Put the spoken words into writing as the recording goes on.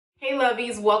Hey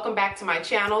lovies, welcome back to my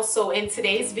channel. So in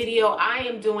today's video, I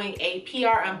am doing a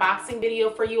PR unboxing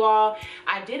video for you all.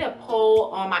 I did a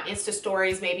poll on my Insta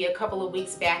stories maybe a couple of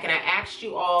weeks back, and I asked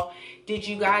you all, did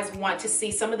you guys want to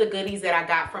see some of the goodies that I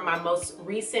got from my most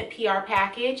recent PR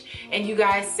package? And you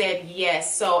guys said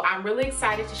yes. So I'm really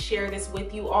excited to share this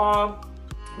with you all,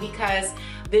 because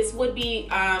this would be,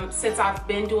 since I've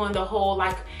been doing the whole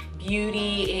like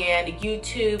beauty and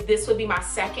YouTube, this would be my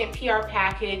second PR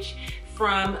package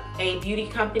from a beauty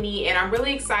company, and I'm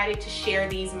really excited to share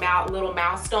these little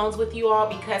milestones with you all,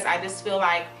 because I just feel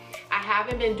like I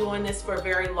haven't been doing this for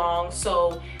very long,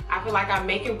 so I feel like I'm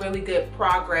making really good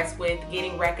progress with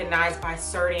getting recognized by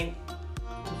certain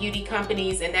beauty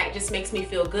companies, and that just makes me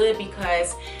feel good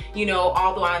because, you know,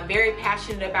 although I'm very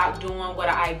passionate about doing what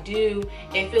I do,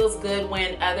 it feels good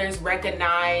when others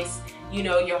recognize, you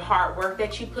know, your hard work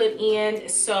that you put in.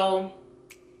 So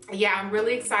yeah, I'm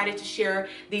really excited to share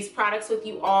these products with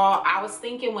you all. I was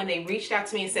thinking when they reached out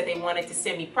to me and said they wanted to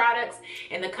send me products,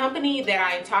 and the company that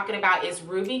I am talking about is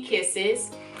Ruby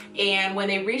Kisses. And when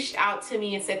they reached out to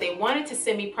me and said they wanted to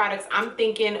send me products, I'm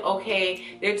thinking,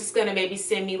 okay, they're just gonna maybe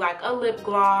send me like a lip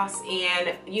gloss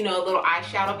and, you know, a little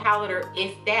eyeshadow palette, or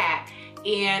if that.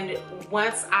 And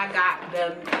once I got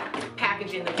the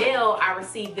package in the mail, I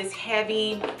received this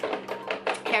heavy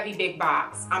big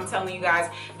box. I'm telling you guys,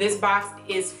 this box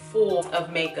is full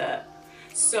of makeup.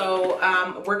 So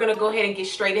we're gonna go ahead and get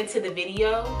straight into the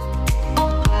video.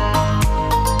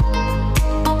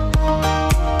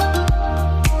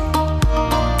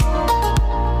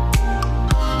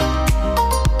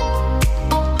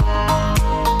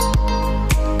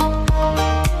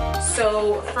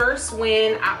 So first,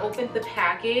 when I opened the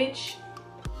package,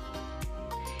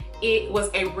 it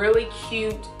was a really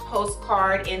cute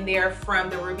postcard in there from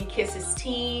the Ruby Kisses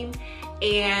team,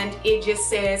 and it just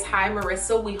says, "Hi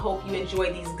Morrissa, we hope you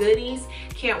enjoy these goodies.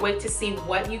 Can't wait to see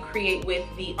what you create with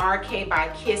the RK by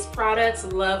Kiss products.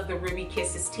 Love the Ruby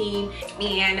Kisses team."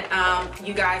 And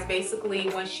you guys, basically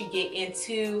once you get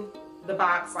into the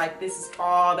box, like, this is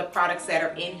all the products that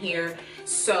are in here.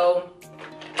 So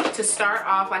to start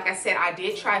off, like I said, I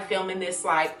did try filming this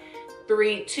like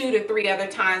 2 to 3 other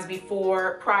times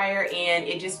prior, and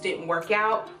it just didn't work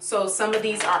out. So some of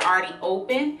these are already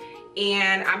open,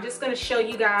 and I'm just going to show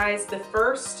you guys. The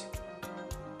first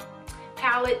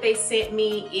palette they sent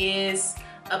me is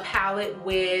a palette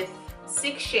with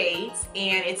 6 shades,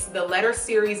 and it's the Letter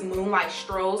Series Moonlight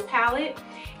Strolls palette.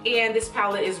 And this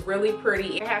palette is really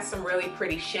pretty. It has some really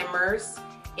pretty shimmers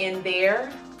in there.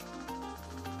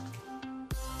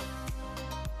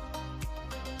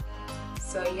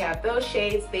 So you have those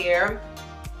shades there.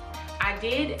 I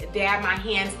did dab my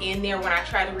hands in there when I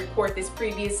tried to record this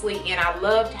previously, and I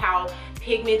loved how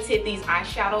pigmented these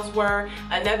eyeshadows were.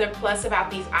 Another plus about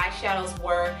these eyeshadows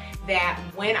were that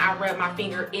when I rubbed my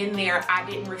finger in there, I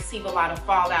didn't receive a lot of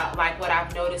fallout like what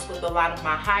I've noticed with a lot of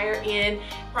my higher end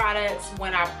products.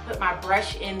 When I put my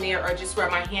brush in there or just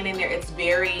rub my hand in there, it's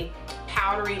very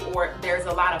powdery, or there's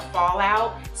a lot of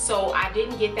fallout. So I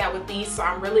didn't get that with these, so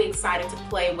I'm really excited to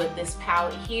play with this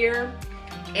palette here.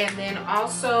 And then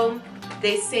also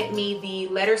they sent me the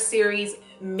Letter Series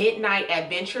Midnight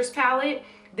Adventures palette.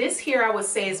 This here I would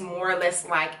say is more or less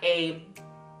like a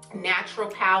natural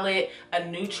palette, a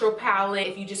neutral palette.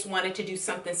 If you just wanted to do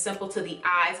something simple to the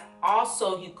eyes,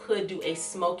 also you could do a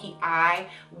smoky eye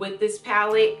with this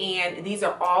palette. And these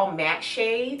are all matte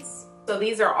shades. So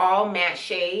these are all matte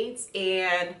shades,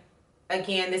 and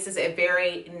again, this is a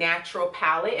very natural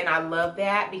palette, and I love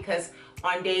that, because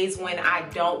on days when I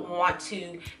don't want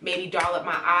to maybe doll up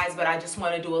my eyes, but I just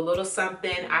want to do a little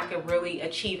something, I could really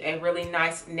achieve a really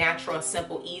nice, natural, and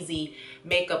simple, easy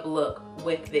makeup look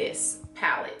with this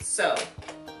palette. So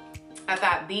I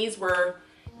thought these were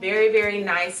very, very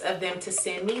nice of them to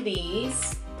send me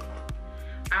these.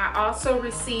 I also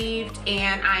received,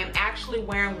 and I'm actually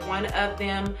wearing one of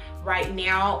them right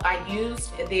now, I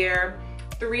used their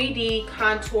 3D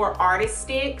contour artist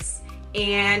sticks,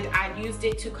 and I used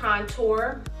it to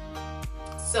contour.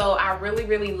 So I really,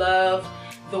 really love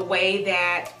the way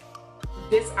that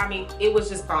this, I mean, it was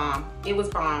just bomb. It was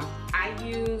bomb. I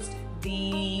used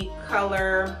the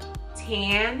color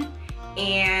Tan,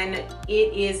 and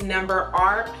it is number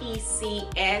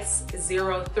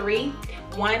RPCS03.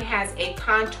 One has a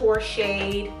contour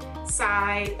shade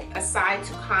side, a side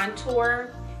to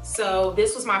contour. So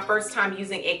this was my first time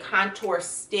using a contour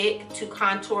stick to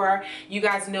contour. You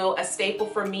guys know a staple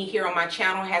for me here on my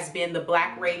channel has been the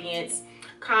Black Radiance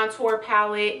contour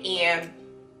palette, and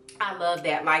I love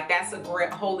that. Like, that's a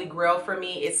holy grail for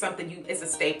me. It's something it's a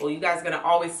staple. You guys are gonna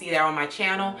always see that on my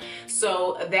channel.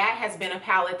 So that has been a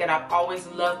palette that I've always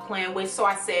loved playing with. So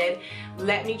I said,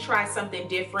 let me try something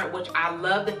different, which I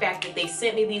love the fact that they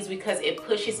sent me these because it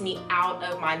pushes me out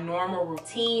of my normal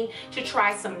routine to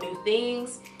try some new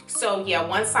things. So yeah,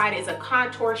 one side is a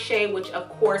contour shade, which of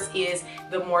course is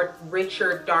the more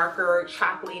richer, darker,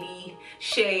 chocolatey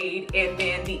shade. And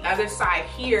then the other side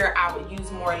here, I would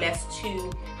use more or less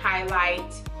to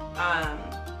highlight.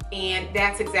 And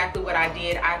that's exactly what I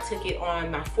did. I took it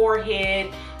on my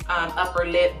forehead, upper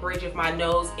lip, bridge of my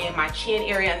nose, and my chin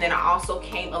area. And then I also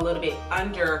came a little bit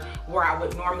under where I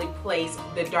would normally place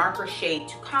the darker shade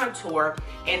to contour,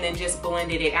 and then just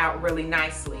blended it out really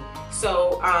nicely.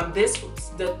 So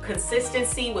the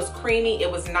consistency was creamy. It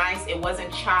was nice. It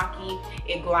wasn't chalky.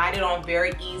 It glided on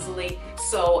very easily.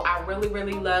 So I really,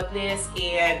 really love this.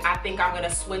 And I think I'm going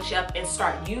to switch up and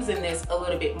start using this a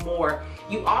little bit more.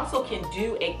 You also can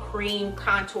do a cream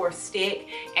contour stick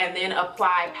and then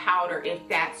apply powder if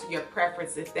that's your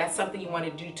preference. If that's something you want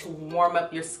to do to warm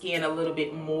up your skin a little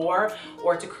bit more,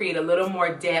 or to create a little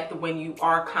more depth when you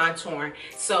are contouring.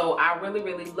 So I really,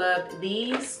 really loved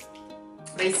these.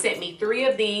 They sent me 3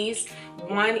 of these.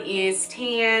 One is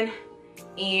tan,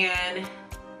 and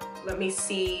let me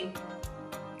see.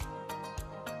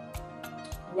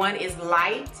 One is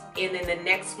light, and then the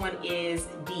next one is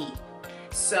deep.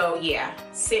 So yeah,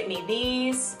 sent me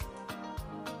these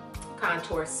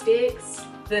contour sticks.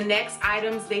 The next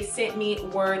items they sent me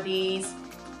were these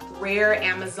rare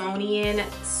Amazonian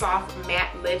soft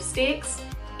matte lipsticks,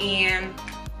 and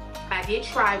I did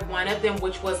try one of them,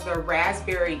 which was the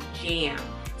raspberry jam.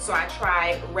 So I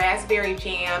tried raspberry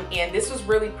jam, and this was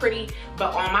really pretty,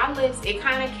 but on my lips it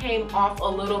kind of came off a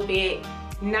little bit,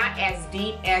 not as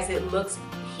deep as it looks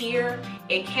here.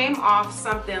 It came off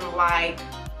something like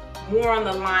more on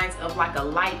the lines of like a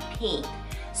light pink.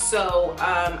 So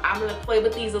I'm gonna play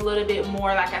with these a little bit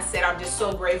more. Like I said, I'm just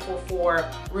so grateful for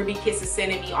Ruby Kisses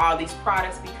sending me all these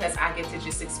products, because I get to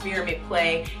just experiment,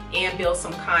 play, and build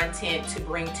some content to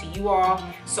bring to you all.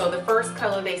 So the first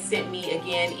color they sent me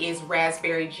again is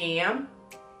Raspberry Jam.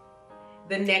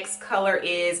 The next color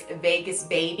is Vegas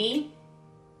Baby.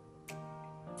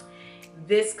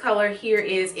 This color here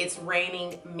is It's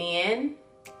Raining Men.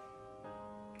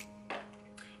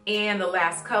 And the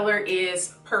last color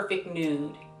is Perfect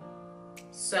Nude.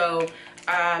 So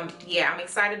yeah, I'm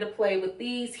excited to play with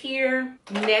these here.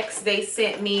 Next, they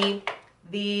sent me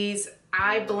these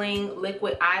Eye Bling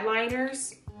liquid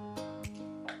eyeliners.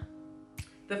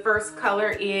 The first color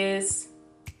is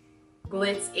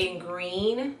Glitz in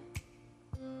Green.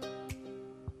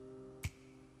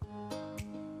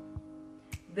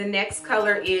 The next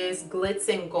color is Glitz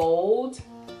in Gold.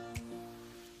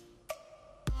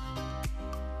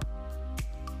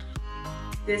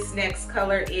 This next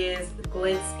color is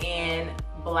Glitz in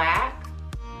Black.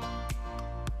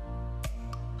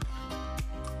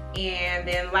 And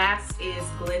then last is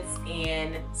Glitz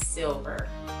in Silver.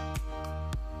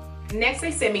 Next,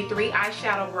 they sent me 3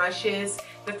 eyeshadow brushes.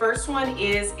 The first one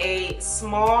is a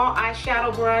small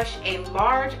eyeshadow brush, a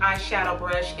large eyeshadow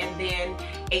brush, and then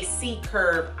a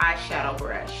C-curve eyeshadow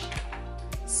brush.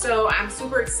 So I'm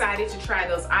super excited to try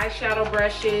those eyeshadow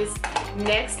brushes.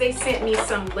 Next, they sent me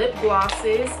some lip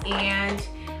glosses, and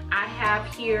I have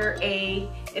here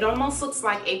it almost looks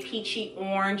like a peachy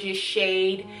orange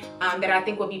shade that I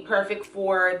think would be perfect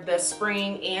for the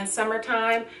spring and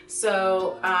summertime.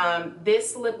 So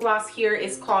this lip gloss here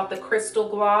is called the Crystal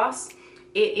Gloss.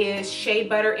 It is shea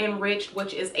butter enriched,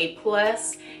 which is a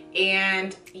plus.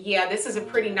 And yeah, this is a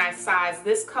pretty nice size.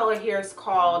 This color here is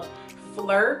called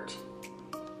Flirt.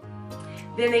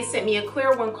 Then they sent me a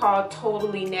clear one called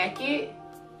Totally Naked,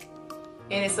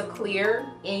 and it's a clear,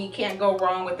 and you can't go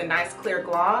wrong with a nice clear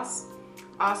gloss.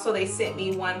 Also, they sent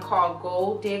me one called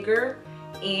Gold Digger,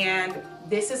 and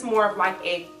this is more of like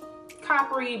a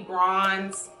coppery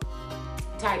bronze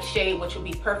type shade, which will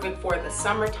be perfect for the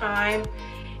summertime.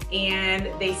 And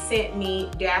they sent me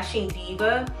Dashing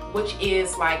Diva, which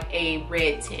is like a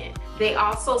red tint. They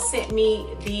also sent me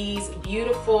these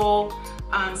beautiful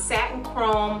satin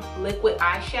chrome liquid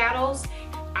eyeshadows.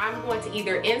 I'm going to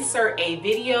either insert a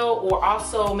video or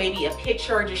also maybe a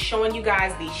picture just showing you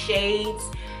guys these shades.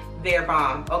 They're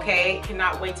bomb, okay?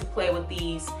 Cannot wait to play with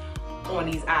these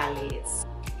on these eyelids.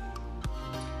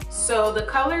 So the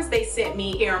colors they sent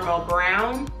me: caramel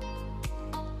brown,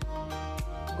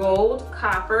 gold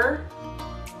copper,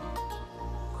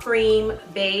 cream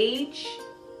beige,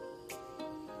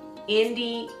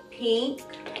 indie pink,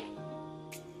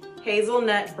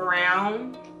 hazelnut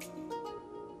brown,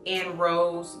 and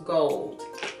rose gold.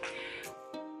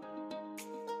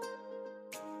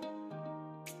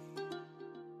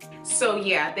 So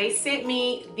yeah, they sent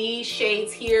me these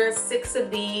shades here, 6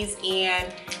 of these,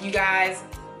 and you guys,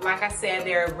 like I said,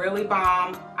 they're really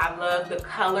bomb. I love the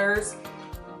colors.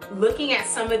 Looking at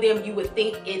some of them, you would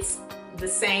think it's the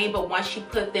same, but once you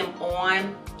put them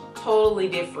on, totally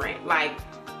different. Like,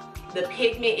 the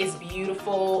pigment is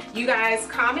beautiful. You guys,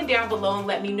 comment down below and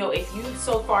let me know if you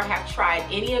so far have tried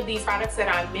any of these products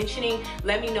that I'm mentioning.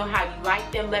 Let me know how you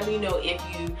like them. Let me know if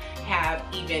you have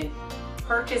even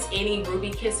purchased any Ruby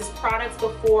Kisses products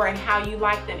before and how you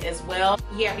like them as well.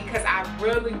 Yeah, because I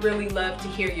really love to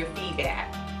hear your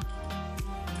feedback.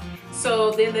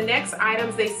 So then the next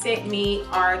items they sent me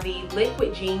are the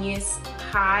Liquid Genius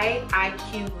High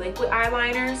IQ liquid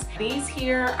eyeliners. These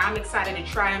here, I'm excited to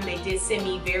try them. They did send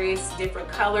me various different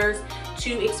colors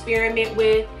to experiment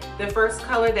with. The first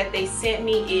color that they sent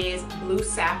me is Blue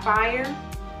Sapphire.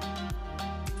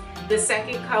 The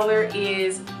second color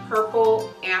is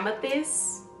Purple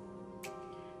Amethyst.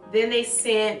 Then they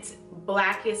sent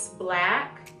Blackest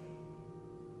Black.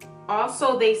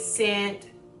 Also, they sent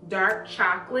Dark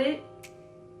Chocolate.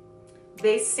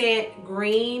 They sent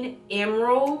Green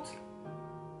Emerald.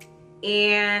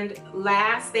 And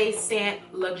last, they sent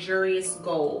Luxurious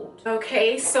Gold.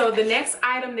 Okay, so the next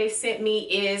item they sent me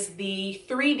is the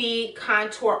 3D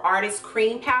Contour Artist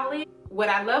Cream Palette. What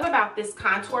I love about this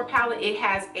contour palette, it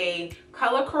has a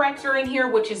color corrector in here,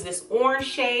 which is this orange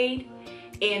shade.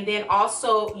 And then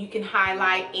also you can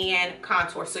highlight and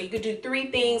contour. So you could do 3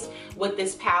 things with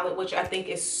this palette, which I think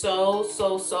is so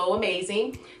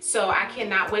amazing. So I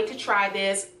cannot wait to try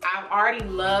this. I've already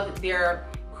loved their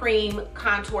cream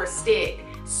contour stick,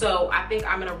 so I think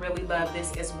I'm gonna really love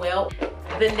this as well.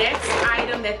 The next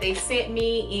item that they sent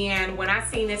me, and when I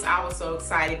seen this, I was so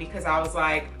excited because I was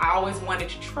like, I always wanted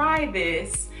to try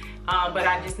this, but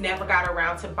I just never got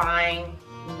around to buying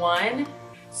one.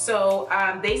 So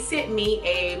they sent me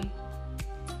a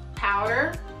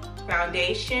powder,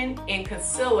 foundation, and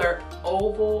concealer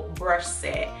oval brush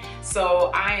set.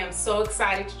 So I am so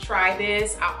excited to try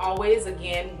this. I always,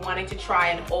 again, wanted to try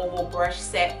an oval brush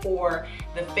set for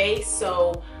the face.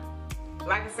 So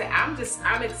like I said,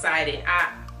 I'm excited.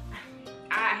 I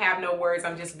have no words.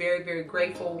 I'm just very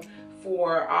grateful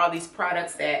for all these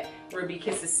products that Ruby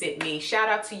Kisses sent me. Shout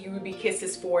out to you, Ruby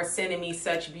Kisses, for sending me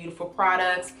such beautiful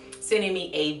products, sending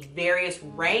me a various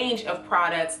range of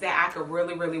products that I could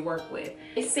really work with.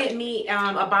 They sent me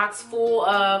a box full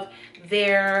of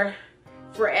their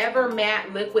Forever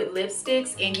Matte Liquid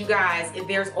Lipsticks, and you guys,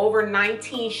 there's over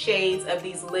 19 shades of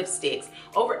these lipsticks.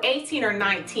 Over 18 or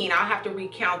 19, I'll have to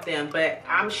recount them, but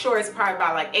I'm sure it's probably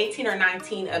about like 18 or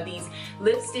 19 of these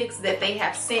lipsticks that they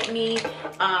have sent me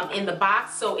in the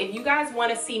box. So if you guys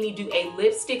want to see me do a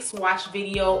lipstick swatch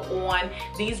video on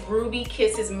these Ruby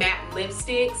Kisses matte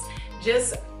lipsticks,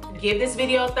 just give this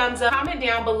video a thumbs up, comment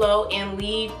down below, and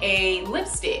leave a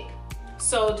lipstick.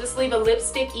 So just leave a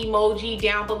lipstick emoji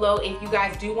down below if you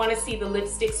guys do want to see the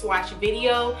lipstick swatch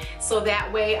video, so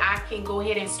that way I can go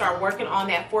ahead and start working on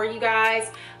that for you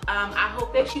guys. I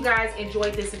hope that you guys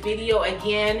enjoyed this video.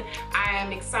 Again, I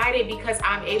am excited because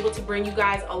I'm able to bring you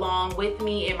guys along with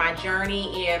me in my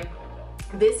journey, and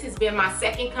this has been my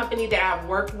second company that I've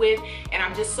worked with, and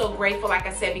I'm just so grateful, like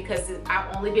I said, because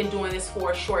I've only been doing this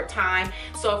for a short time.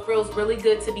 So it feels really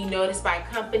good to be noticed by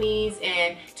companies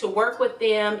and to work with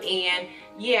them. And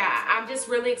yeah, I'm just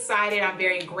really excited. I'm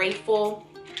very grateful.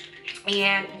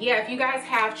 And yeah, if you guys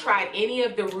have tried any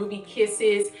of the Ruby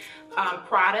Kisses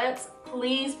products,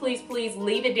 please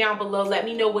leave it down below. Let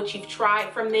me know what you've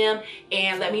tried from them,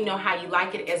 and let me know how you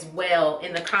like it as well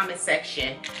in the comment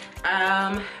section.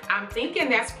 I'm thinking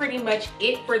that's pretty much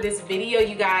it for this video,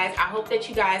 you guys. I hope that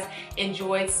you guys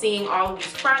enjoyed seeing all of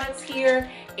these products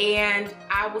here, and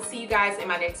I will see you guys in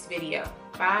my next video.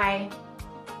 Bye.